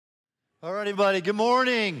All right, everybody, good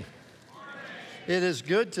morning. It is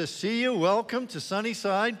good to see you. Welcome to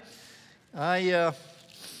Sunnyside.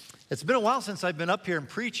 It's been a while since I've been up here and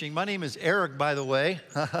preaching. My name is Eric, by the way.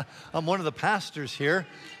 I'm one of the pastors here.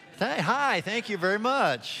 Hi, thank you very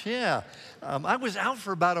much. Yeah, I was out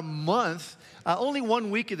for about a month. Only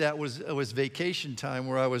 1 week of that was vacation time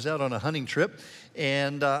where I was out on a hunting trip.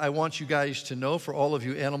 And I want you guys to know, for all of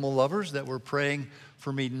you animal lovers, that we're praying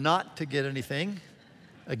for me not to get anything.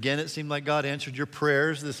 Again, it seemed like God answered your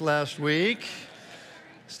prayers this last week.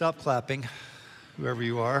 Stop clapping, whoever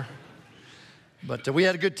you are. But we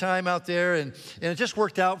had a good time out there, and it just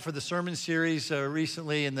worked out for the sermon series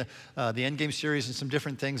recently, and the Endgame series, and some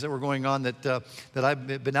different things that were going on that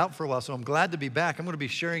I've been out for a while. So I'm glad to be back. I'm going to be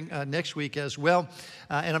sharing next week as well,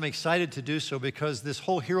 and I'm excited to do so because this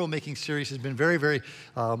whole hero making series has been very, very,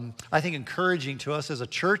 I think, encouraging to us as a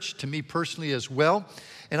church, to me personally as well.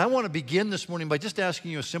 And I want to begin this morning by just asking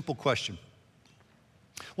you a simple question.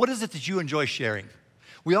 What is it that you enjoy sharing?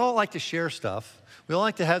 We all like to share stuff. We all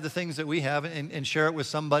like to have the things that we have and share it with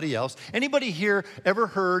somebody else. Anybody here ever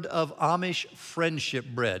heard of Amish friendship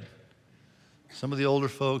bread? Some of the older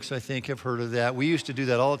folks, I think, have heard of that. We used to do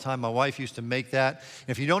that all the time. My wife used to make that. And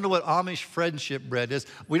if you don't know what Amish friendship bread is,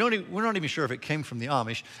 we're not even sure if it came from the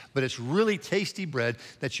Amish, but it's really tasty bread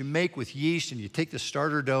that you make with yeast, and you take the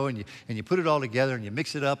starter dough and you put it all together and you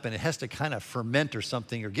mix it up, and it has to kind of ferment or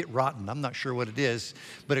something or get rotten. I'm not sure what it is,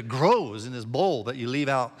 but it grows in this bowl that you leave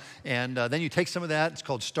out. And then you take some of that, it's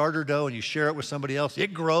called starter dough, and you share it with somebody else.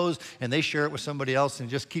 It grows, and they share it with somebody else, and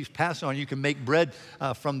it just keeps passing on. You can make bread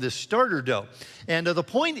from this starter dough. And the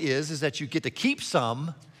point is that you get to keep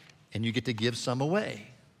some and you get to give some away.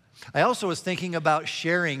 I also was thinking about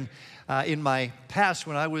sharing in my past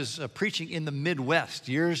when I was preaching in the Midwest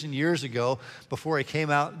years and years ago before I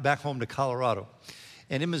came out back home to Colorado.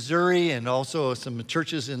 And in Missouri and also some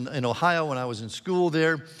churches in Ohio when I was in school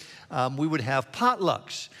there, we would have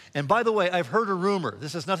potlucks. And by the way, I've heard a rumor.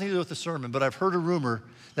 This has nothing to do with the sermon, but I've heard a rumor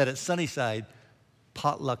that at Sunnyside,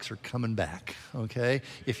 potlucks are coming back, okay?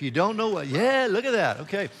 If you don't know what, yeah, look at that,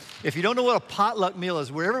 okay. If you don't know what a potluck meal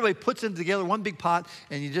is, where everybody puts it together, one big pot,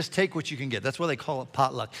 and you just take what you can get. That's why they call it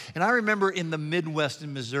potluck. And I remember in the Midwest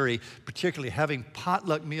in Missouri, particularly having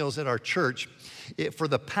potluck meals at our church. For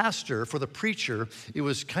the pastor, for the preacher, it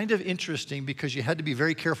was kind of interesting because you had to be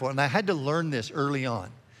very careful. And I had to learn this early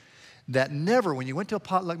on. That never, when you went to a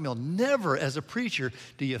potluck meal, never as a preacher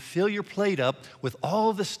do you fill your plate up with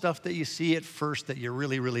all the stuff that you see at first that you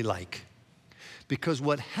really, really like. Because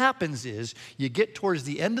what happens is you get towards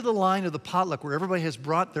the end of the line of the potluck where everybody has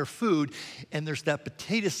brought their food, and there's that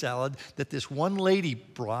potato salad that this one lady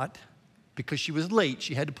brought because she was late.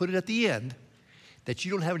 She had to put it at the end, that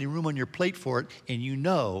you don't have any room on your plate for it, and you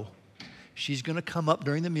know she's going to come up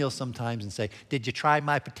during the meal sometimes and say, "Did you try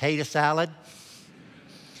my potato salad?"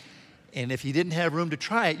 And if you didn't have room to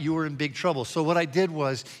try it, you were in big trouble. So what I did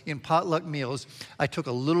was, in potluck meals, I took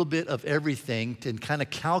a little bit of everything and kind of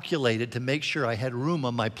calculated to make sure I had room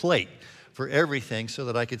on my plate for everything so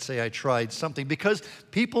that I could say I tried something. Because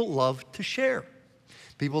people love to share.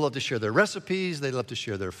 People love to share their recipes. They love to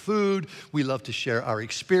share their food. We love to share our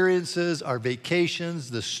experiences, our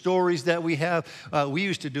vacations, the stories that we have. We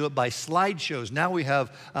used to do it by slideshows. Now we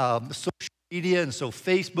have social media, and so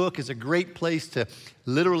Facebook is a great place to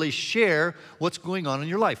literally share what's going on in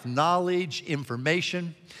your life, knowledge,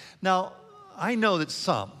 information. Now, I know that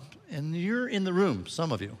some, and you're in the room,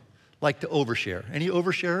 some of you, like to overshare. Any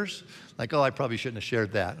oversharers? Like, oh, I probably shouldn't have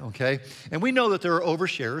shared that, okay? And we know that there are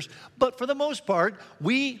oversharers, but for the most part,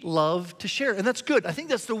 we love to share, and that's good. I think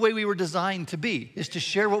that's the way we were designed to be, is to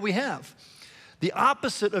share what we have. The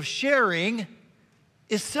opposite of sharing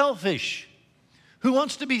is selfish. Who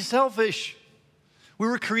wants to be selfish? We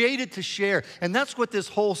were created to share, and that's what this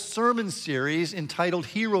whole sermon series entitled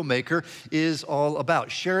Hero Maker is all about.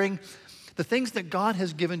 Sharing the things that God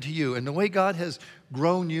has given to you and the way God has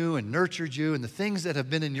grown you and nurtured you and the things that have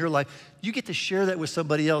been in your life. You get to share that with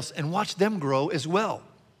somebody else and watch them grow as well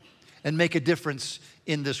and make a difference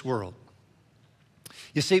in this world.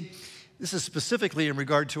 You see, this is specifically in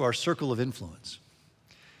regard to our circle of influence.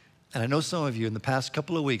 And I know some of you in the past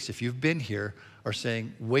couple of weeks, if you've been here, are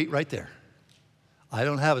saying, wait right there. I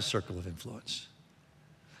don't have a circle of influence.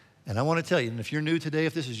 And I want to tell you, and if you're new today,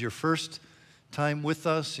 if this is your first time with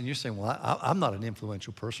us, and you're saying, well, I'm not an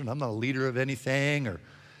influential person, I'm not a leader of anything, or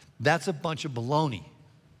that's a bunch of baloney.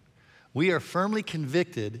 We are firmly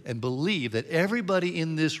convicted and believe that everybody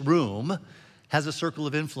in this room has a circle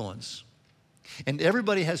of influence. And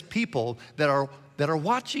everybody has people that are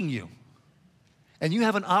watching you. And you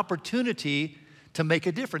have an opportunity to make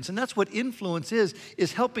a difference. And that's what influence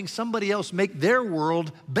is helping somebody else make their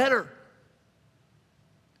world better.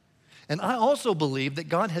 And I also believe that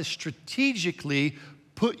God has strategically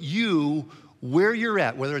put you where you're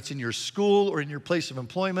at, whether it's in your school or in your place of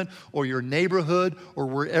employment or your neighborhood or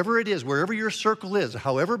wherever it is, wherever your circle is,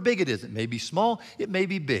 however big it is. It may be small, it may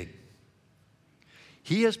be big.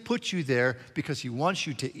 He has put you there because he wants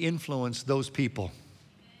you to influence those people.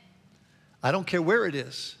 I don't care where it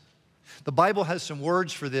is. The Bible has some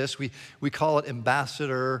words for this. We call it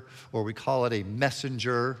ambassador, or we call it a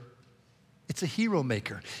messenger. It's a hero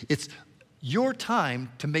maker. It's your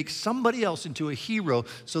time to make somebody else into a hero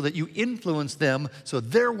so that you influence them so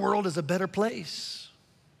their world is a better place.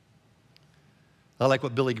 I like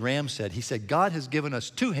what Billy Graham said. He said, God has given us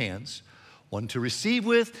two hands, one to receive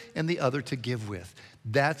with and the other to give with.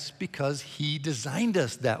 That's because he designed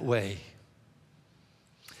us that way.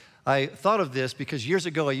 I thought of this because years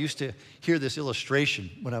ago I used to hear this illustration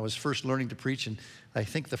when I was first learning to preach, and I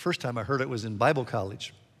think the first time I heard it was in Bible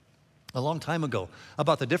college a long time ago,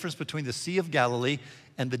 about the difference between the Sea of Galilee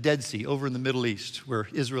and the Dead Sea over in the Middle East, where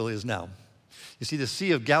Israel is now. You see, the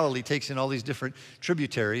Sea of Galilee takes in all these different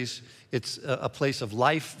tributaries. It's a place of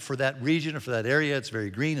life for that region or for that area. It's very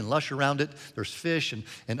green and lush around it. There's fish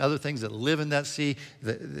and other things that live in that sea.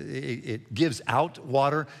 It gives out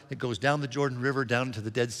water. It goes down the Jordan River, down into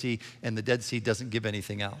the Dead Sea, and the Dead Sea doesn't give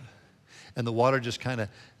anything out. And the water just kind of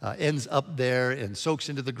ends up there and soaks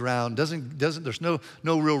into the ground. There's no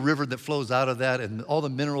real river that flows out of that, and all the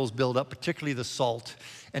minerals build up, particularly the salt,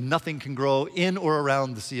 and nothing can grow in or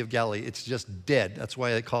around the Sea of Galilee. It's just dead. That's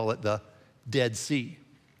why they call it the Dead Sea.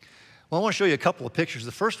 Well, I want to show you a couple of pictures.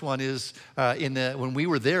 The first one is when we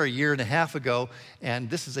were there a year and a half ago, and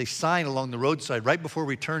this is a sign along the roadside right before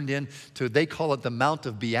we turned in to, they call it the Mount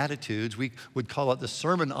of Beatitudes. We would call it the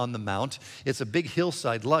Sermon on the Mount. It's a big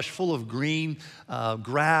hillside, lush, full of green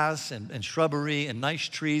grass and shrubbery and nice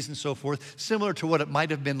trees and so forth, similar to what it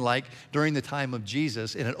might have been like during the time of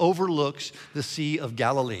Jesus, and it overlooks the Sea of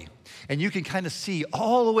Galilee. And you can kind of see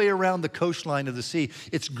all the way around the coastline of the sea.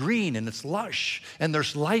 It's green and it's lush and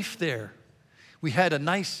there's life there. We had a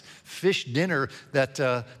nice fish dinner that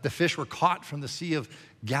the fish were caught from the Sea of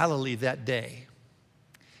Galilee that day.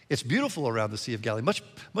 It's beautiful around the Sea of Galilee,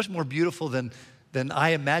 much more beautiful than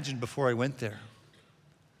I imagined before I went there.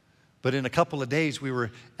 But in a couple of days, we were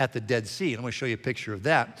at the Dead Sea, and I'm going to show you a picture of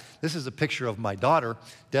that. This is a picture of my daughter,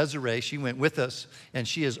 Desiree. She went with us, and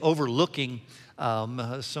she is overlooking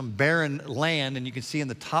some barren land, and you can see in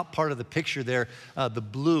the top part of the picture there, the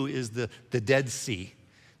blue is the Dead Sea.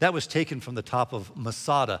 That was taken from the top of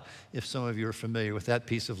Masada, if some of you are familiar with that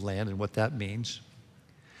piece of land and what that means.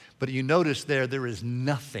 But you notice there is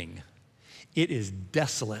nothing. It is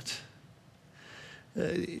desolate.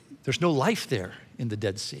 There's no life there in the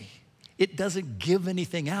Dead Sea. It doesn't give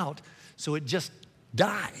anything out, so it just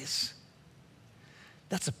dies.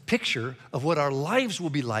 That's a picture of what our lives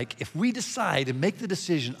will be like if we decide and make the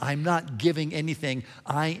decision, I'm not giving anything,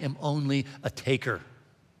 I am only a taker.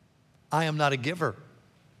 I am not a giver.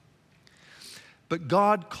 But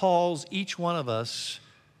God calls each one of us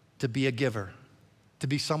to be a giver, to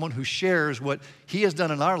be someone who shares what he has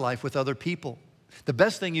done in our life with other people. The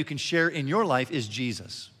best thing you can share in your life is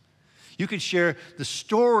Jesus. You can share the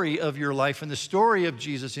story of your life and the story of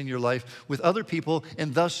Jesus in your life with other people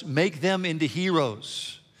and thus make them into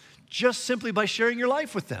heroes just simply by sharing your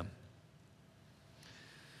life with them.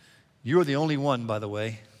 You are the only one, by the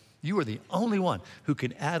way. You are the only one who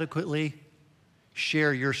can adequately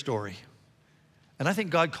share your story. And I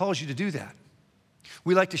think God calls you to do that.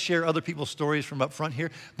 We like to share other people's stories from up front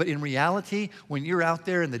here, but in reality, when you're out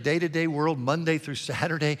there in the day-to-day world, Monday through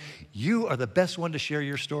Saturday, you are the best one to share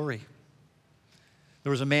your story. There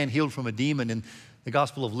was a man healed from a demon in the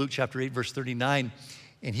Gospel of Luke chapter 8, verse 39,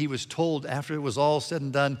 and he was told after it was all said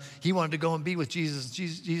and done, he wanted to go and be with Jesus.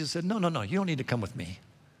 Jesus said, no, you don't need to come with me.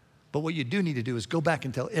 But what you do need to do is go back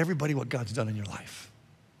and tell everybody what God's done in your life.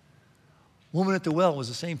 Woman at the well was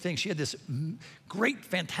the same thing. She had this great,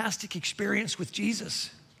 fantastic experience with Jesus.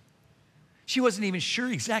 She wasn't even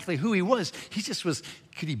sure exactly who he was. He just was,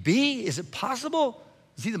 could he be? Is it possible?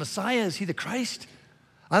 Is he the Messiah? Is he the Christ?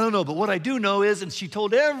 I don't know, but what I do know is, and she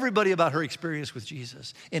told everybody about her experience with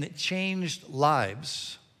Jesus, and it changed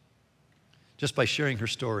lives just by sharing her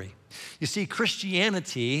story. You see,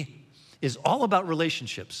 Christianity is all about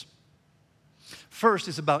relationships. First,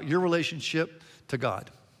 it's about your relationship to God.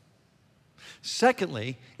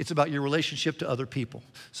 Secondly, it's about your relationship to other people.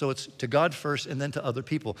 So it's to God first and then to other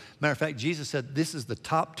people. Matter of fact, Jesus said this is the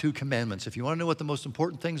top 2 commandments. If you want to know what the most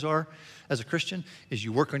important things are as a Christian, is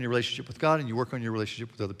you work on your relationship with God and you work on your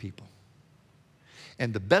relationship with other people.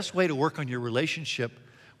 And the best way to work on your relationship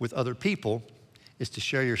with other people is to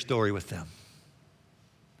share your story with them.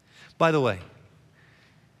 By the way,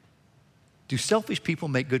 Do selfish people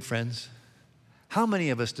make good friends? How many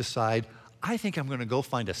of us decide, I think I'm going to go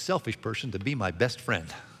find a selfish person to be my best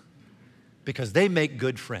friend because they make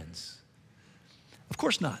good friends? Of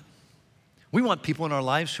course not. We want people in our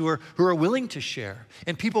lives who are willing to share.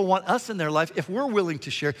 And people want us in their life if we're willing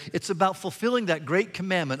to share. It's about fulfilling that great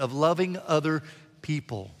commandment of loving other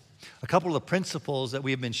people. A couple of principles that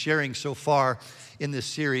we have been sharing so far in this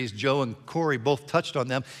series, Joe and Corey both touched on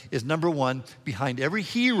them, is number one, behind every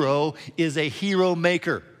hero is a hero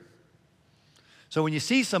maker. So when you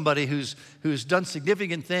see somebody who's done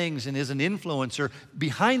significant things and is an influencer,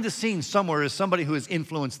 behind the scenes somewhere is somebody who has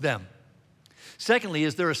influenced them. Secondly,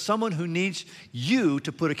 is there is someone who needs you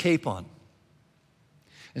to put a cape on.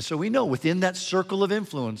 And so we know within that circle of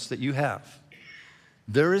influence that you have,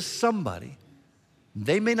 there is somebody.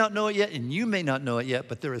 They may not know it yet, and you may not know it yet,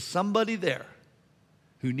 but there is somebody there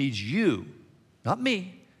who needs you, not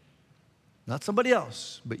me, not somebody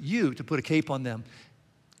else, but you to put a cape on them.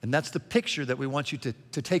 And that's the picture that we want you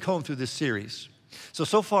to take home through this series.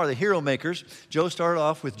 So far, the hero makers, Joe started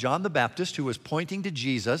off with John the Baptist, who was pointing to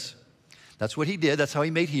Jesus. That's what he did. That's how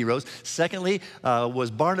he made heroes. Secondly,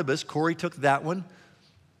 was Barnabas. Corey took that one.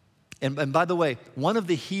 And by the way, one of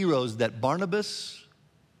the heroes that Barnabas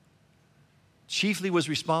chiefly was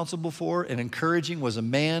responsible for and encouraging was a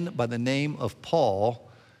man by the name of Paul,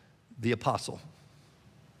 the apostle.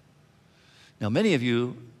 Now, many of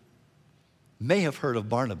you may have heard of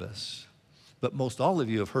Barnabas, but most all of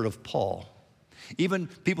you have heard of Paul. Even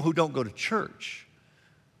people who don't go to church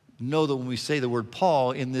know that when we say the word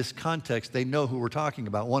Paul in this context, they know who we're talking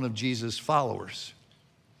about, one of Jesus' followers.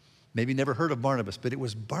 Maybe never heard of Barnabas, but it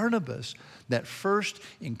was Barnabas that first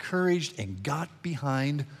encouraged and got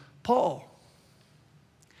behind Paul.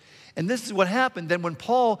 And this is what happened then when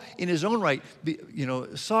Paul, in his own right,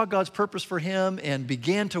 saw God's purpose for him and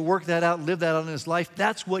began to work that out, live that out in his life.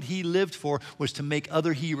 That's what he lived for, was to make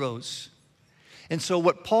other heroes. And so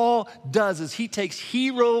what Paul does is he takes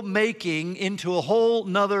hero making into a whole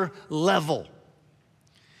nother level.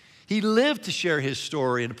 He lived to share his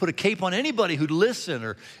story and to put a cape on anybody who'd listen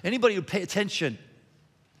or anybody who'd pay attention.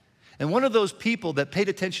 And one of those people that paid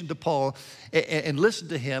attention to Paul and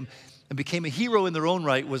listened to him and became a hero in their own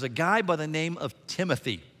right was a guy by the name of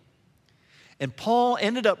Timothy. And Paul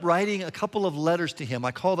ended up writing a couple of letters to him.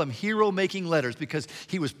 I call them hero-making letters because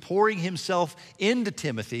he was pouring himself into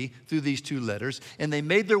Timothy through these two letters, and they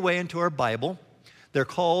made their way into our Bible. They're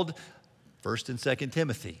called 1st and 2nd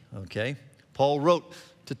Timothy, okay? Paul wrote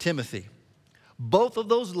to Timothy. Both of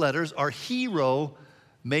those letters are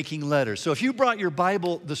hero-making letters. So if you brought your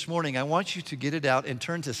Bible this morning, I want you to get it out and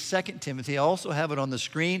turn to 2 Timothy. I also have it on the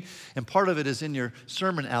screen, and part of it is in your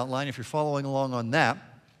sermon outline if you're following along on that.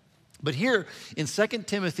 But here in 2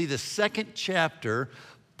 Timothy, the 2nd chapter,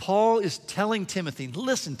 Paul is telling Timothy,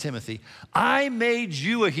 listen, Timothy, I made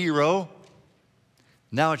you a hero.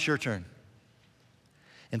 Now it's your turn.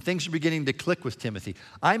 And things are beginning to click with Timothy.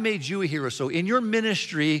 I made you a hero. So in your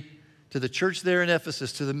ministry to the church there in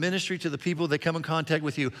Ephesus, to the ministry to the people that come in contact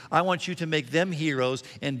with you, I want you to make them heroes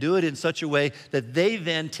and do it in such a way that they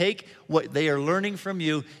then take what they are learning from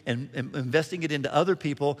you and investing it into other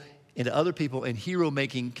people, and hero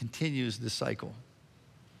making continues this cycle.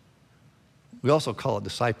 We also call it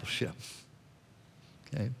discipleship.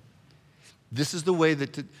 Okay? This is the way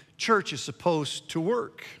that the church is supposed to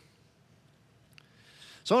work.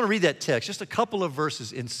 So I want to read that text, just a couple of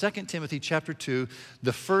verses in 2 Timothy chapter 2,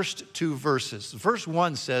 the first two verses. Verse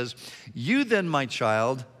 1 says, "You then, my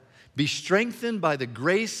child, be strengthened by the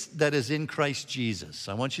grace that is in Christ Jesus."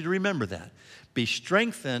 I want you to remember that. Be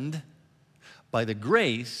strengthened by the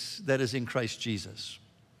grace that is in Christ Jesus.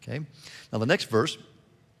 Okay? Now the next verse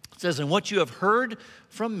says, "And what you have heard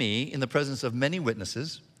from me in the presence of many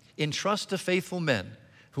witnesses, entrust to faithful men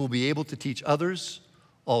who will be able to teach others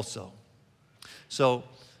also." So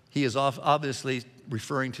he is obviously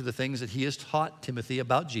referring to the things that he has taught Timothy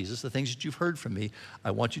about Jesus, the things that you've heard from me.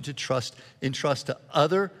 I want you to entrust to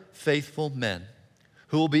other faithful men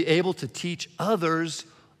who will be able to teach others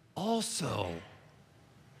also,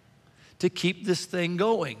 to keep this thing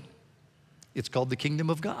going. It's called the kingdom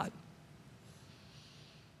of God.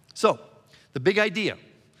 So, the big idea,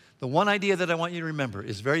 the one idea that I want you to remember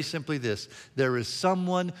is very simply this: there is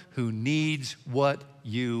someone who needs what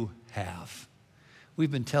you have.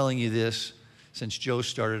 We've been telling you this since Joe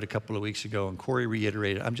started a couple of weeks ago, and Corey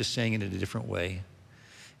reiterated. I'm just saying it in a different way.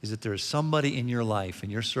 Is that there is somebody in your life, in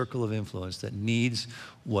your circle of influence, that needs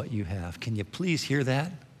what you have. Can you please hear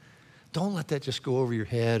that? Don't let that just go over your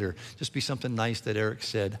head or just be something nice that Eric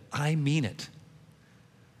said. I mean it.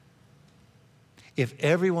 If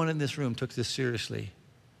everyone in this room took this seriously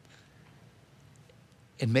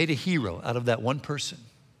and made a hero out of that one person,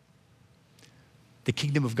 the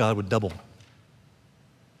kingdom of God would double.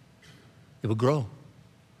 It would grow.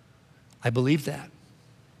 I believe that.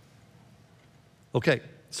 Okay,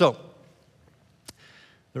 so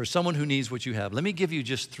there is someone who needs what you have. Let me give you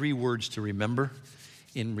just 3 words to remember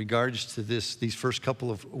in regards to these first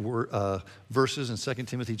couple of verses in 2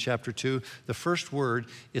 Timothy chapter 2. The first word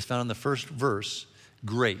is found in the first verse,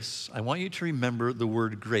 grace. I want you to remember the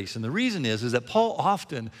word grace. And the reason is that Paul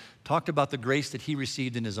often talked about the grace that he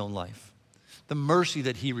received in his own life, the mercy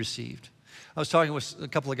that he received. I was talking with a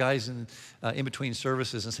couple of guys in between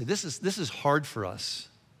services and said, this is hard for us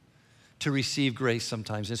to receive grace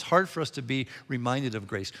sometimes. It's hard for us to be reminded of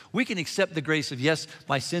grace. We can accept the grace of, yes,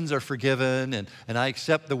 my sins are forgiven, and I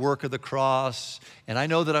accept the work of the cross, and I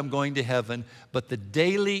know that I'm going to heaven, but the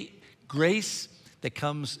daily grace that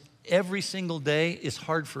comes every single day is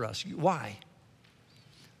hard for us. Why?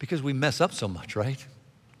 Because we mess up so much, right?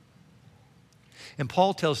 And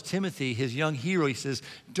Paul tells Timothy, his young hero, he says,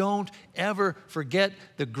 don't ever forget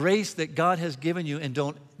the grace that God has given you, and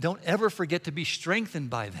don't ever forget to be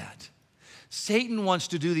strengthened by that. Satan wants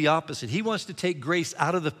to do the opposite. He wants to take grace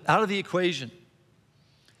out of the equation.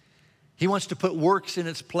 He wants to put works in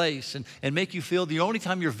its place and make you feel the only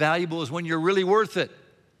time you're valuable is when you're really worth it.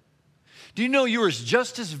 Do you know you are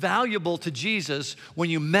just as valuable to Jesus when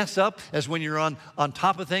you mess up as when you're on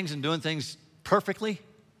top of things and doing things perfectly?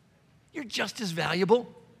 You're just as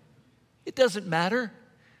valuable. It doesn't matter.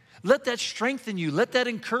 Let that strengthen you. Let that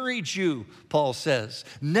encourage you, Paul says.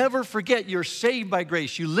 Never forget you're saved by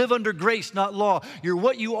grace. You live under grace, not law. You're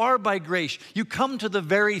what you are by grace. You come to the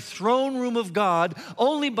very throne room of God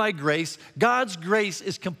only by grace. God's grace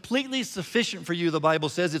is completely sufficient for you, the Bible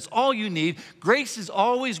says. It's all you need. Grace is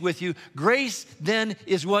always with you. Grace then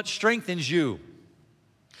is what strengthens you.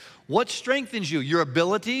 What strengthens you? Your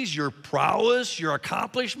abilities, your prowess, your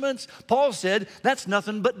accomplishments? Paul said that's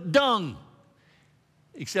nothing but dung.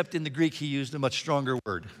 Except in the Greek, he used a much stronger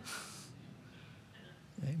word.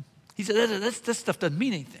 Okay? He said, that stuff doesn't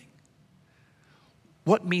mean anything.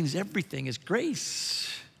 What means everything is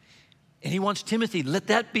grace. And he wants Timothy, let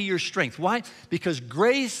that be your strength. Why? Because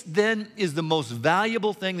grace then is the most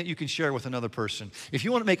valuable thing that you can share with another person. If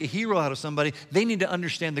you want to make a hero out of somebody, they need to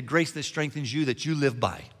understand the grace that strengthens you, that you live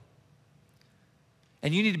by.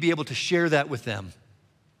 And you need to be able to share that with them.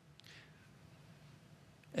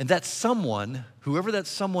 And that someone, whoever that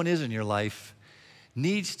someone is in your life,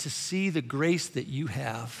 needs to see the grace that you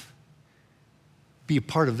have be a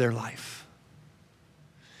part of their life.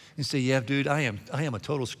 And say, yeah, dude, I am a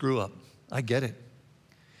total screw up. I get it.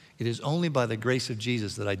 It is only by the grace of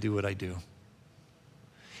Jesus that I do what I do.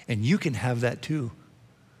 And you can have that too.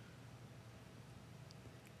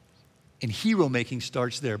 And hero making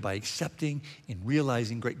starts there by accepting and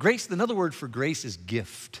realizing grace. Grace, another word for grace is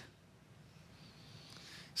gift.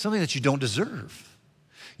 Something that you don't deserve.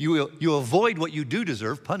 You avoid what you do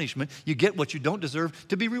deserve, punishment. You get what you don't deserve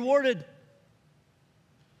to be rewarded.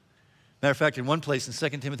 Matter of fact, in one place in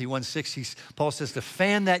 2 Timothy 1:6, Paul says to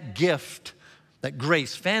fan that gift, that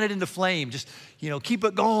grace, fan it into flame. Just, keep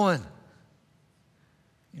it going.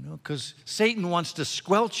 Because Satan wants to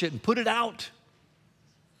squelch it and put it out.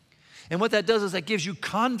 And what that does is that gives you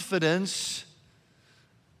confidence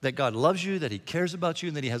that God loves you, that he cares about you,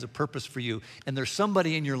 and that he has a purpose for you. And there's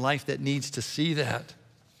somebody in your life that needs to see that.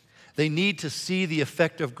 They need to see the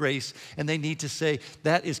effect of grace, and they need to say,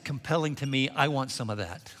 that is compelling to me. I want some of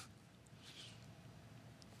that.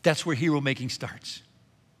 That's where hero making starts.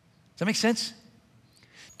 Does that make sense?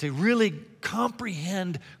 To really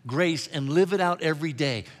comprehend grace and live it out every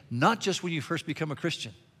day, not just when you first become a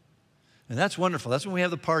Christian. And that's wonderful. That's when we have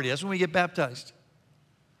the party. That's when we get baptized.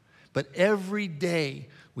 But every day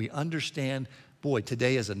we understand, boy,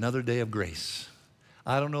 today is another day of grace.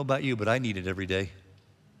 I don't know about you, but I need it every day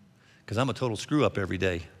because I'm a total screw up every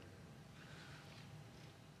day.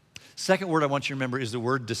 Second word I want you to remember is the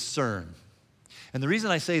word discern. And the reason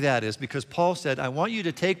I say that is because Paul said, I want you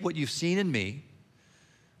to take what you've seen in me,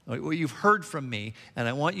 what you've heard from me, and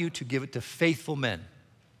I want you to give it to faithful men.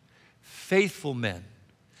 Faithful men.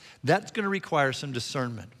 That's going to require some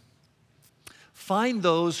discernment. Find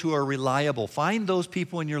those who are reliable. Find those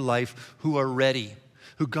people in your life who are ready,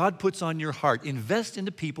 who God puts on your heart. Invest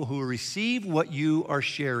into people who will receive what you are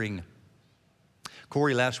sharing.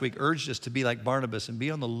 Corey last week urged us to be like Barnabas and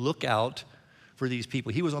be on the lookout for these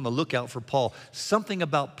people. He was on the lookout for Paul. Something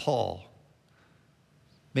about Paul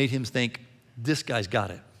made him think, this guy's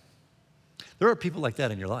got it. There are people like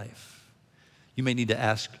that in your life. You may need to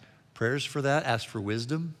ask prayers for that, ask for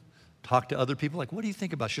wisdom. Talk to other people, like, what do you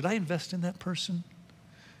think about? Should I invest in that person?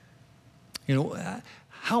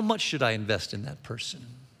 how much should I invest in that person?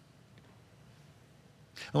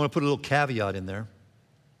 I want to put a little caveat in there,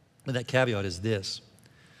 and that caveat is this.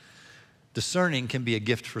 Discerning can be a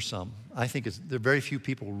gift for some. I think there are very few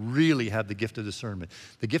people really have the gift of discernment.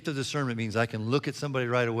 The gift of discernment means I can look at somebody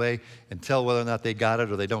right away and tell whether or not they got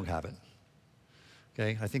it or they don't have it.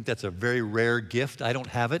 Okay? I think that's a very rare gift. I don't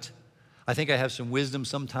have it. I think I have some wisdom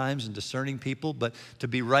sometimes in discerning people, but to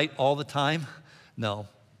be right all the time, no.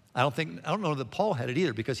 I don't know that Paul had it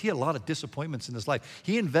either, because he had a lot of disappointments in his life.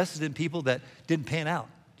 He invested in people that didn't pan out.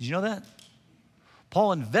 Did you know that?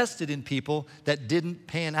 Paul invested in people that didn't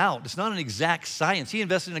pan out. It's not an exact science. He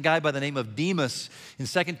invested in a guy by the name of Demas in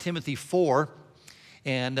 2 Timothy 4,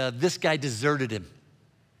 and this guy deserted him.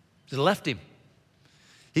 He left him.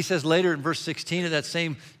 He says later in verse 16 of that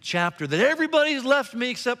same chapter that everybody's left me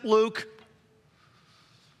except Luke.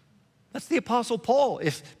 That's the Apostle Paul.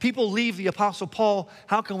 If people leave the Apostle Paul,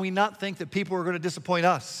 how can we not think that people are going to disappoint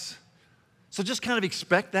us? So just kind of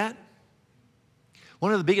expect that.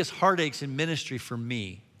 One of the biggest heartaches in ministry for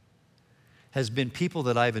me has been people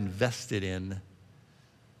that I've invested in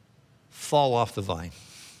fall off the vine.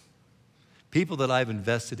 People that I've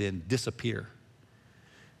invested in disappear,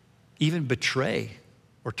 even betray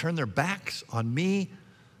or turn their backs on me,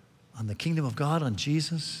 on the kingdom of God, on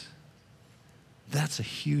Jesus. That's a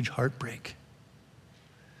huge heartbreak.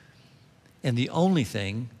 And the only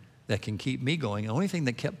thing that can keep me going, the only thing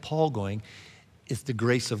that kept Paul going, is the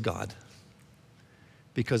grace of God.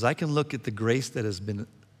 Because I can look at the grace that has been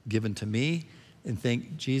given to me and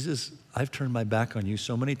think, Jesus, I've turned my back on you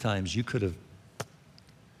so many times, you could have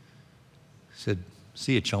said,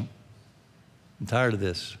 see you, chump. I'm tired of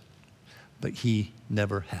this. But he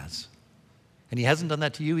never has. And he hasn't done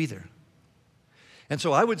that to you either. And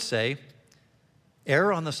so I would say,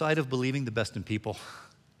 err on the side of believing the best in people.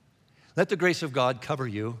 Let the grace of God cover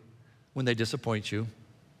you when they disappoint you.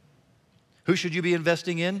 Who should you be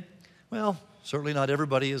investing in? Well, certainly not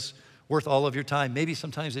everybody is worth all of your time. Maybe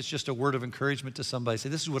sometimes it's just a word of encouragement to somebody. Say,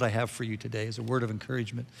 this is what I have for you today, is a word of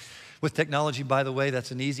encouragement. With technology, by the way,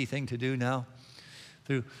 that's an easy thing to do now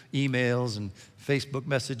through emails and Facebook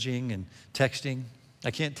messaging and texting.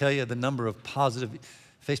 I can't tell you the number of positive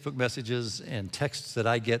Facebook messages and texts that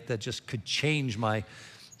I get that just could change my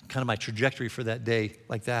trajectory for that day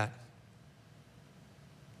like that.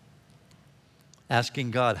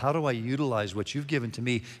 Asking God, how do I utilize what you've given to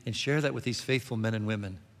me and share that with these faithful men and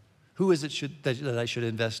women? Who is it that I should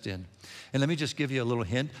invest in? And let me just give you a little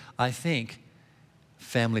hint. I think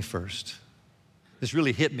family first. This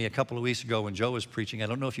really hit me a couple of weeks ago when Joe was preaching. I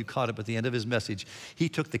don't know if you caught it, but at the end of his message, he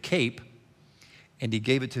took the cape and he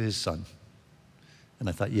gave it to his son. And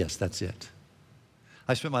I thought, yes, that's it.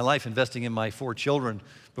 I spent my life investing in my 4 children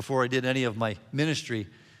before I did any of my ministry.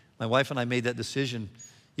 My wife and I made that decision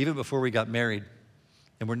even before we got married,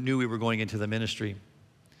 and we knew we were going into the ministry.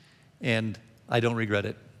 And I don't regret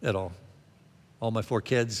it at all. All my 4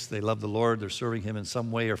 kids, they love the Lord. They're serving him in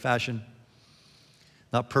some way or fashion.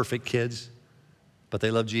 Not perfect kids, but they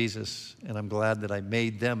love Jesus. And I'm glad that I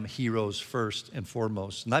made them heroes first and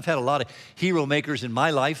foremost. And I've had a lot of hero makers in my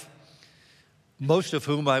life, most of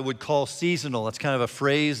whom I would call seasonal. That's kind of a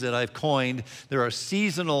phrase that I've coined. There are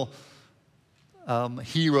seasonal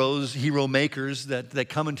heroes, hero makers that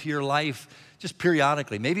come into your life just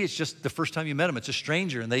periodically. Maybe it's just the first time you met them. It's a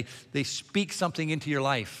stranger, and they speak something into your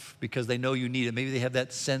life because they know you need it. Maybe they have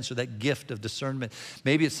that sense or that gift of discernment.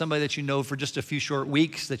 Maybe it's somebody that you know for just a few short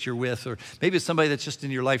weeks that you're with, or maybe it's somebody that's just in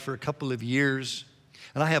your life for a couple of years.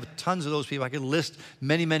 And I have tons of those people. I could list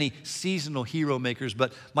many, many seasonal hero makers,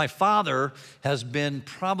 but my father has been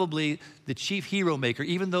probably the chief hero maker,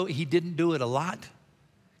 even though he didn't do it a lot,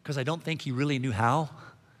 because I don't think he really knew how,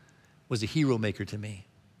 was a hero maker to me.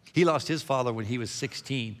 He lost his father when he was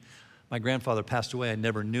 16. My grandfather passed away. I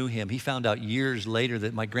never knew him. He found out years later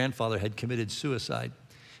that my grandfather had committed suicide.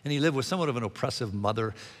 And he lived with somewhat of an oppressive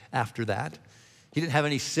mother after that. He didn't have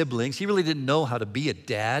any siblings. He really didn't know how to be a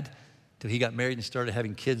dad till he got married and started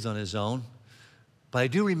having kids on his own. But I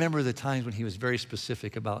do remember the times when he was very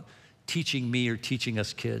specific about teaching me or teaching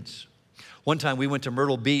us kids. One time we went to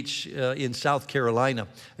Myrtle Beach in South Carolina.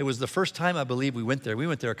 It was the first time I believe we went there. We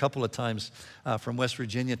went there a couple of times from West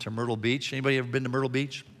Virginia to Myrtle Beach. Anybody ever been to Myrtle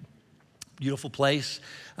Beach? Beautiful place.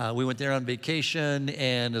 We went there on vacation,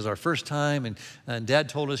 and it was our first time, and Dad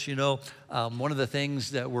told us, one of the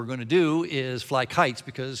things that we're going to do is fly kites,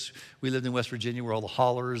 because we lived in West Virginia where all the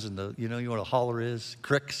hollers and you know what a holler is?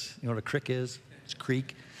 Cricks. You know what a crick is? It's a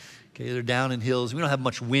creek. Okay, they're down in hills. We don't have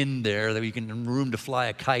much wind there that we can room to fly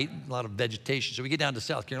a kite, a lot of vegetation. So we get down to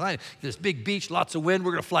South Carolina, this big beach, lots of wind,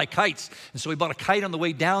 we're gonna fly kites. And so we bought a kite on the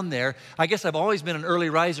way down there. I guess I've always been an early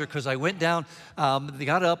riser because I went down, they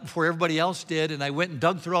got up before everybody else did, and I went and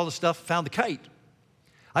dug through all the stuff, found the kite.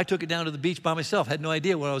 I took it down to the beach by myself, had no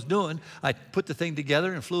idea what I was doing. I put the thing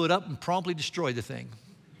together and flew it up and promptly destroyed the thing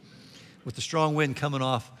with the strong wind coming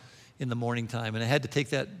off in the morning time. And I had to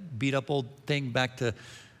take that beat up old thing back to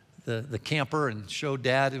the camper and show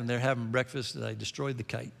Dad when they're having breakfast that I destroyed the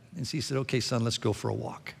kite. And so he said, okay, son, let's go for a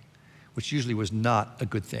walk, which usually was not a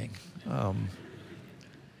good thing.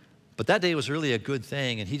 But that day was really a good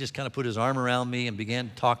thing, and he just kind of put his arm around me and began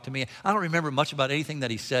to talk to me. I don't remember much about anything that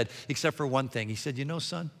he said except for one thing. He said, you know,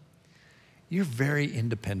 son, you're very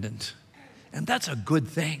independent, and that's a good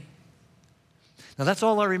thing. Now, that's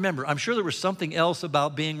all I remember. I'm sure there was something else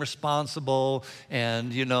about being responsible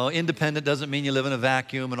and, you know, independent doesn't mean you live in a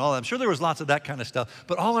vacuum and all that. I'm sure there was lots of that kind of stuff.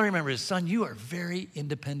 But all I remember is, son, you are very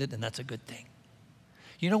independent, and that's a good thing.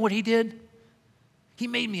 You know what he did? He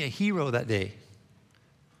made me a hero that day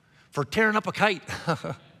for tearing up a kite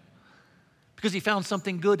because he found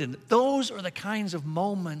something good in it. Those are the kinds of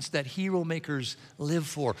moments that hero makers live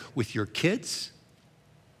for with your kids,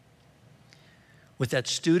 with that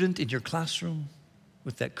student in your classroom,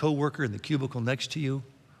 with that coworker in the cubicle next to you,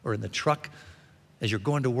 or in the truck as you're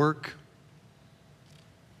going to work.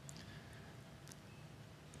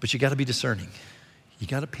 But you got to be discerning. You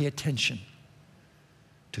got to pay attention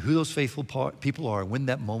to who those faithful people are when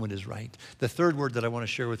that moment is right. The third word that I want to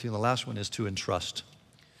share with you, and the last one, is to entrust.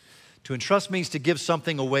 To entrust means to give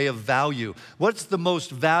something away of value. What's the most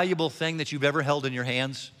valuable thing that you've ever held in your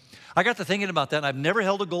hands? I got to thinking about that, and I've never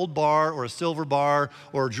held a gold bar or a silver bar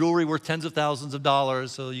or jewelry worth tens of thousands of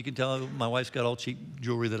dollars, so you can tell my wife's got all cheap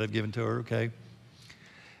jewelry that I've given to her, okay? And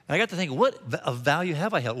I got to think, what of value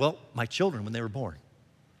have I held? Well, my children when they were born.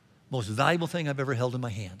 Most valuable thing I've ever held in my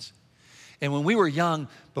hands. And when we were young,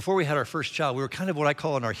 before we had our first child, we were kind of what I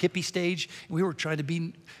call in our hippie stage. We were trying to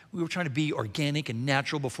be organic and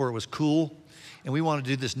natural before it was cool. And we wanted to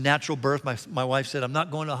do this natural birth. My wife said, I'm not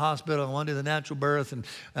going to a hospital. I want to do the natural birth. And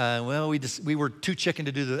well, we were too chicken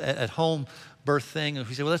to do the at-home birth thing. And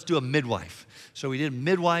we said, well, let's do a midwife. So we did a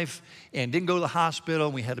midwife and didn't go to the hospital.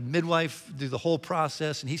 And we had a midwife do the whole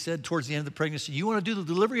process. And he said towards the end of the pregnancy, you want to do the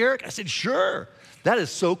delivery, Eric? I said, sure. That is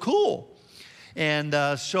so cool. And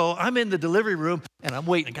so I'm in the delivery room, and I'm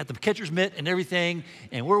waiting. I got the catcher's mitt and everything,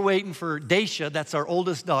 and we're waiting for Daisha. That's our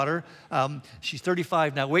oldest daughter. She's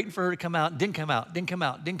 35 now, waiting for her to come out. Didn't come out.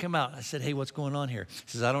 I said, hey, what's going on here?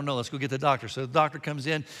 He says, I don't know. Let's go get the doctor. So the doctor comes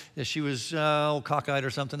in. She was cockeyed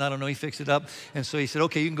or something. I don't know. He fixed it up. And so he said,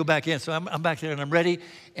 okay, you can go back in. So I'm back there, and I'm ready.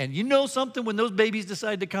 And you know something? When those babies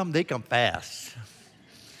decide to come, they come fast.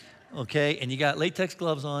 Okay, and you got latex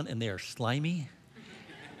gloves on, and they are slimy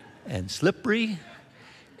and slippery.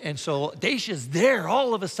 And so Daisha's there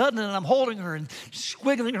all of a sudden, and I'm holding her and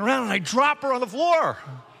squiggling around, and I drop her on the floor.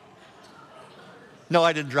 No,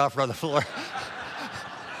 I didn't drop her on the floor.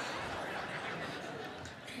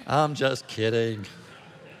 I'm just kidding.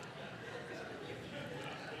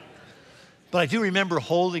 But I do remember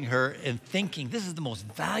holding her and thinking, this is the most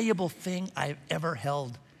valuable thing I've ever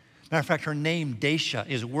held. Matter of fact, her name, Daisha,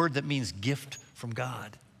 is a word that means gift from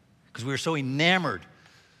God, because we were so enamored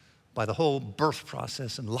by the whole birth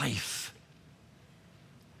process and life.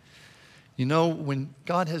 You know, when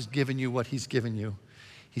God has given you what he's given you,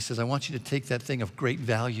 he says, I want you to take that thing of great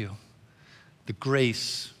value, the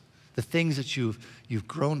grace, the things that you've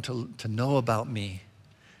grown to know about me,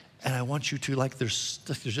 and I want you to, like there's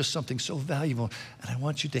just something so valuable, and I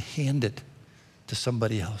want you to hand it to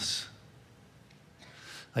somebody else.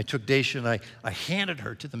 I took Daisha and I handed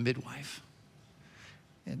her to the midwife.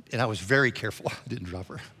 And I was very careful. I didn't drop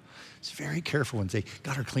her. I was very careful when they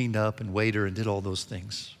got her cleaned up and weighed her and did all those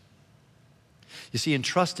things. You see,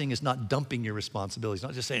 entrusting is not dumping your responsibilities,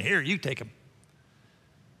 not just saying, here, you take them.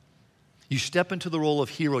 You step into the role of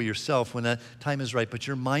hero yourself when that time is right, but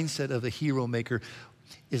your mindset of the hero maker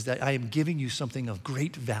is that I am giving you something of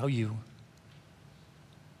great value.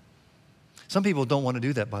 Some people don't want to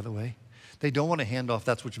do that, by the way. They don't want to hand off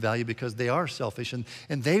that's what's value because they are selfish and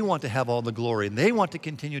they want to have all the glory and they want to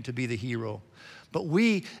continue to be the hero. But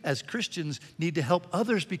we, as Christians, need to help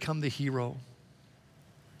others become the hero.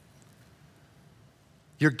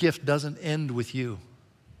 Your gift doesn't end with you.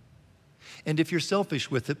 And if you're selfish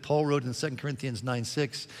with it, Paul wrote in 2 Corinthians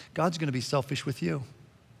 9:6, God's going to be selfish with you.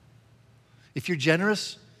 If you're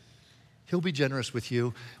generous, he'll be generous with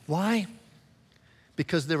you. Why?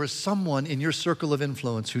 Because there is someone in your circle of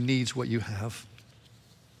influence who needs what you have.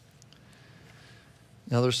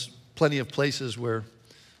 Now, there's plenty of places where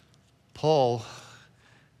Paul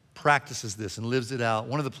practices this and lives it out.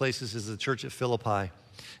 One of the places is the church at Philippi. And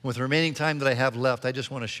with the remaining time that I have left, I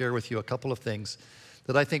just want to share with you a couple of things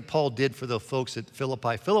that I think Paul did for the folks at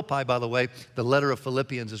Philippi. Philippi, by the way, the letter of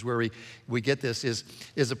Philippians is where we get this,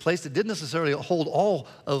 is a place that didn't necessarily hold all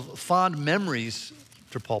of fond memories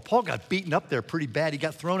for Paul. Paul got beaten up there pretty bad. He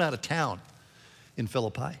got thrown out of town in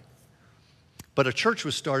Philippi. But a church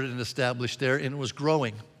was started and established there, and it was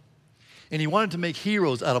growing. And he wanted to make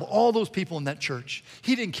heroes out of all those people in that church.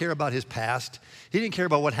 He didn't care about his past. He didn't care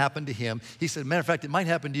about what happened to him. He said, matter of fact, it might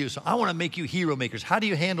happen to you, so I want to make you hero makers. How do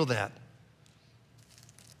you handle that?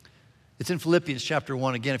 It's in Philippians chapter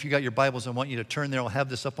 1. Again, if you got your Bibles, I want you to turn there. I'll have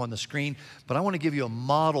this up on the screen. But I want to give you a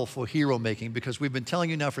model for hero making because we've been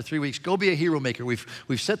telling you now for 3 weeks, go be a hero maker. We've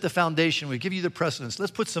set the foundation. We give you the precedence.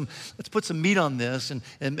 Let's put some meat on this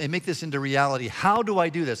and make this into reality. How do I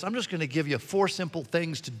do this? I'm just going to give you 4 simple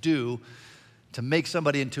things to do to make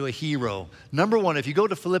somebody into a hero. Number 1, if you go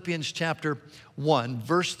to Philippians chapter 1,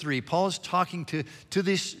 verse 3, Paul is talking to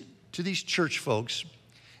these church folks,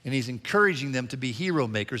 and he's encouraging them to be hero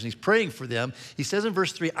makers, and he's praying for them. He says in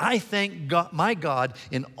verse 3, I thank God, my God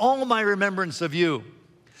in all my remembrance of you.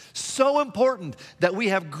 So important that we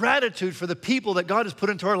have gratitude for the people that God has put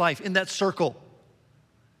into our life in that circle.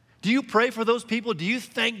 Do you pray for those people? Do you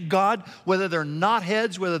thank God, whether they're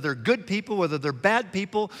knotheads, whether they're good people, whether they're bad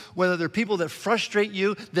people, whether they're people that frustrate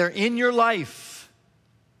you, they're in your life.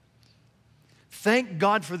 Thank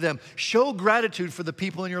God for them. Show gratitude for the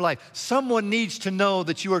people in your life. Someone needs to know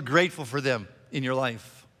that you are grateful for them in your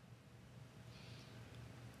life.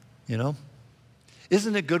 You know?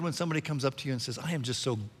 Isn't it good when somebody comes up to you and says, I am just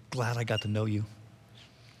so glad I got to know you.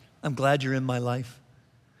 I'm glad you're in my life.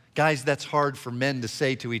 Guys, that's hard for men to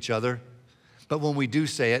say to each other. But when we do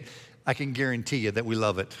say it, I can guarantee you that we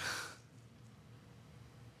love it.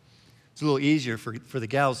 It's a little easier for the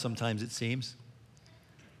gals sometimes, it seems.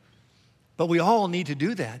 But we all need to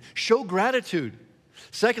do that. Show gratitude.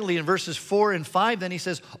 Secondly, in verses 4 and 5, then he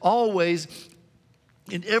says, always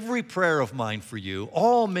in every prayer of mine for you,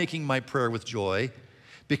 all making my prayer with joy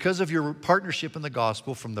because of your partnership in the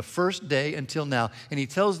gospel from the first day until now. And he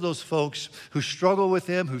tells those folks who struggle with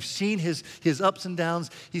him, who've seen his ups and downs,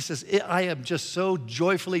 he says, I am just so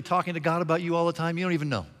joyfully talking to God about you all the time, you don't even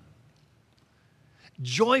know.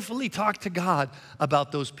 Joyfully talk to God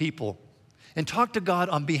about those people. And talk to God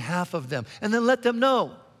on behalf of them. And then let them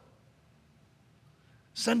know.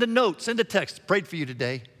 Send a note, send a text. Prayed for you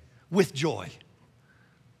today with joy.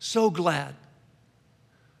 So glad.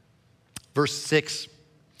 Verse 6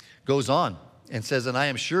 goes on and says, and I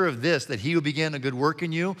am sure of this, that he who began a good work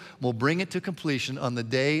in you will bring it to completion on the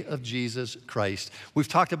day of Jesus Christ. We've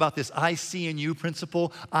talked about this I see in you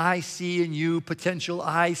principle. I see in you potential.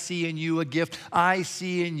 I see in you a gift. I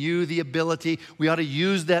see in you the ability. We ought to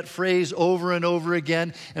use that phrase over and over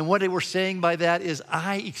again. And what we're saying by that is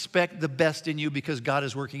I expect the best in you because God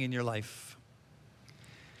is working in your life.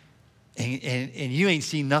 And you ain't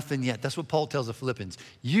seen nothing yet. That's what Paul tells the Philippians.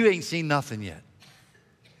 You ain't seen nothing yet.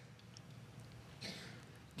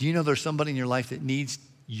 Do you know there's somebody in your life that needs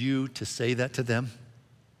you to say that to them?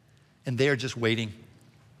 And they are just waiting.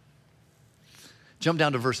 Jump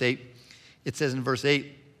down to verse 8. It says in verse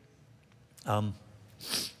 8,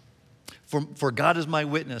 for God is my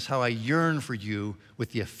witness, how I yearn for you with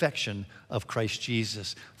the affection of Christ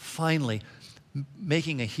Jesus. Finally,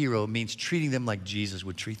 making a hero means treating them like Jesus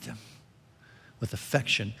would treat them, with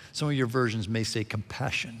affection. Some of your versions may say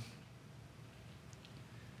compassion.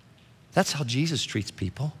 That's how Jesus treats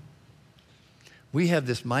people. We have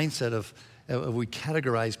this mindset of we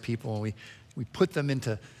categorize people and we put them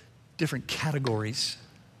into different categories.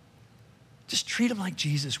 Just treat them like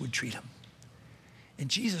Jesus would treat them. And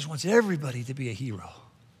Jesus wants everybody to be a hero.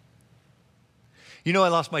 You know, I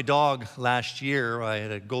lost my dog last year. I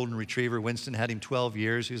had a golden retriever. Winston had him 12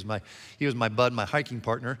 years. He was my bud, my hiking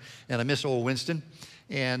partner. And I miss old Winston.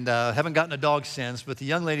 And haven't gotten a dog since. But the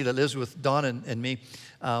young lady that lives with Dawn and me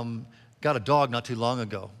got a dog not too long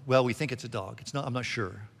ago. Well, we think it's a dog. It's not. I'm not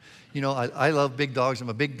sure. You know, I love big dogs. I'm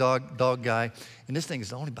a big dog guy. And this thing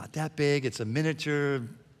is only about that big. It's a miniature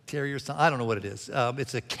terrier. I don't know what it is.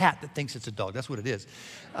 It's a cat that thinks it's a dog. That's what it is.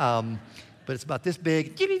 But it's about this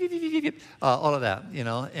big. All of that, you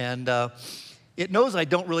know. And it knows I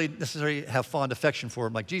don't really necessarily have fond affection for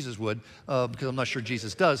him like Jesus would, because I'm not sure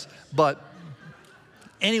Jesus does. But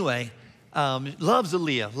anyway, loves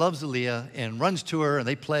Aaliyah, and runs to her, and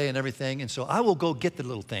they play and everything. And so I will go get the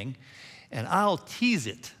little thing, and I'll tease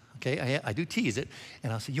it, Okay, I do tease it.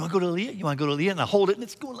 And I'll say, you want to go to Leah? You want to go to Leah? And I'll hold it, and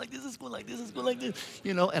it's going like this, it's going like this, it's going like this.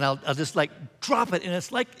 You know, and I'll just like drop it. And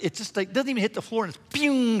it's just like, doesn't even hit the floor. And it's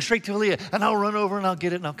boom, straight to Leah. And I'll run over and I'll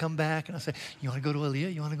get it and I'll come back. And I'll say, you want to go to Leah?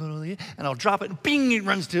 You want to go to Leah? And I'll drop it and bing, it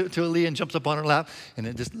runs to Leah and jumps up on her lap. And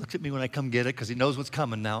it just looks at me when I come get it because he knows what's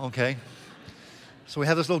coming now, okay? So we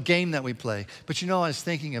have this little game that we play. But you know, I was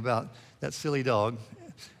thinking about that silly dog,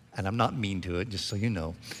 and I'm not mean to it, just so you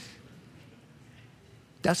know.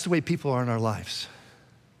 That's the way people are in our lives.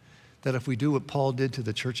 That if we do what Paul did to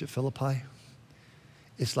the church at Philippi,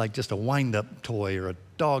 it's like just a wind-up toy or a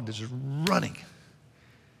dog that's just running.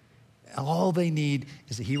 All they need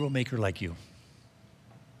is a hero maker like you.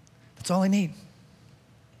 That's all they need.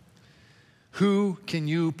 Who can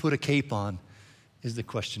you put a cape on is the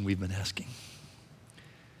question we've been asking.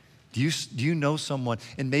 Do you know someone,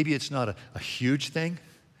 and maybe it's not a huge thing,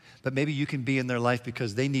 but maybe you can be in their life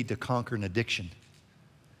because they need to conquer an addiction.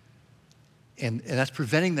 And that's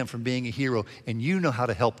preventing them from being a hero, and you know how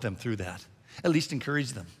to help them through that. At least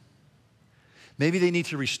encourage them. Maybe they need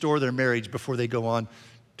to restore their marriage before they go on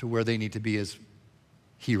to where they need to be as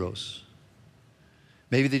heroes.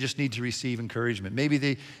 Maybe they just need to receive encouragement. Maybe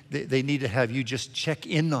they need to have you just check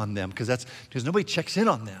in on them because nobody checks in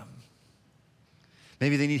on them.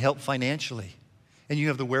 Maybe they need help financially, and you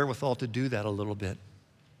have the wherewithal to do that a little bit.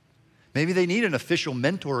 Maybe they need an official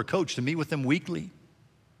mentor or coach to meet with them weekly.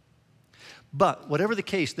 But whatever the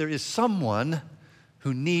case, there is someone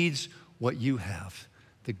who needs what you have: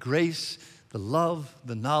 the grace, the love,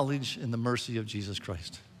 the knowledge, and the mercy of Jesus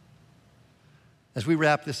Christ. As we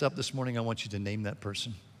wrap this up this morning, I want you to name that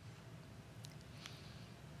person.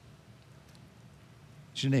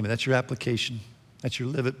 That's your name. That's your application. That's your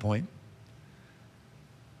live it point.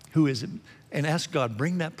 Who is it? And ask God,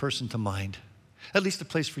 bring that person to mind. At least a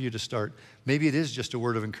place for you to start. Maybe it is just a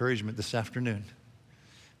word of encouragement this afternoon.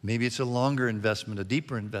 Maybe it's a longer investment, a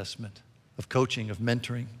deeper investment of coaching, of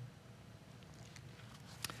mentoring.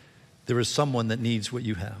 There is someone that needs what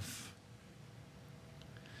you have.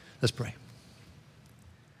 Let's pray.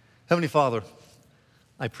 Heavenly Father,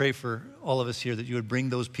 I pray for all of us here that you would bring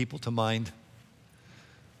those people to mind,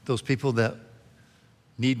 those people that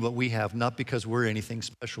need what we have, not because we're anything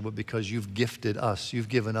special, but because you've gifted us, you've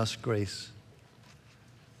given us grace.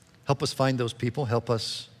 Help us find those people. Help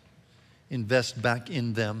us invest back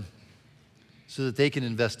in them so that they can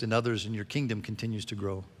invest in others and your kingdom continues to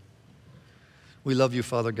grow. We love you,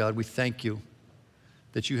 Father God. We thank you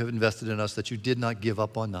that you have invested in us, that you did not give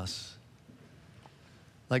up on us.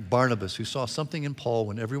 Like Barnabas, who saw something in Paul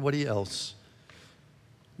when everybody else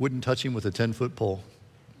wouldn't touch him with a 10-foot pole.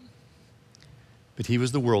 But he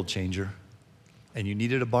was the world changer, and you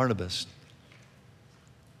needed a Barnabas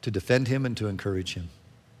to defend him and to encourage him.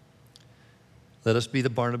 Let us be the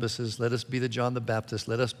Barnabases. Let us be the John the Baptist.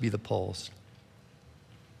 Let us be the Pauls.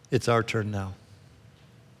 It's our turn now.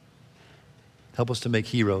 Help us to make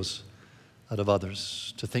heroes out of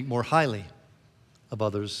others, to think more highly of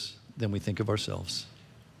others than we think of ourselves.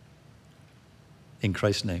 In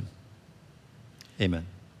Christ's name, amen.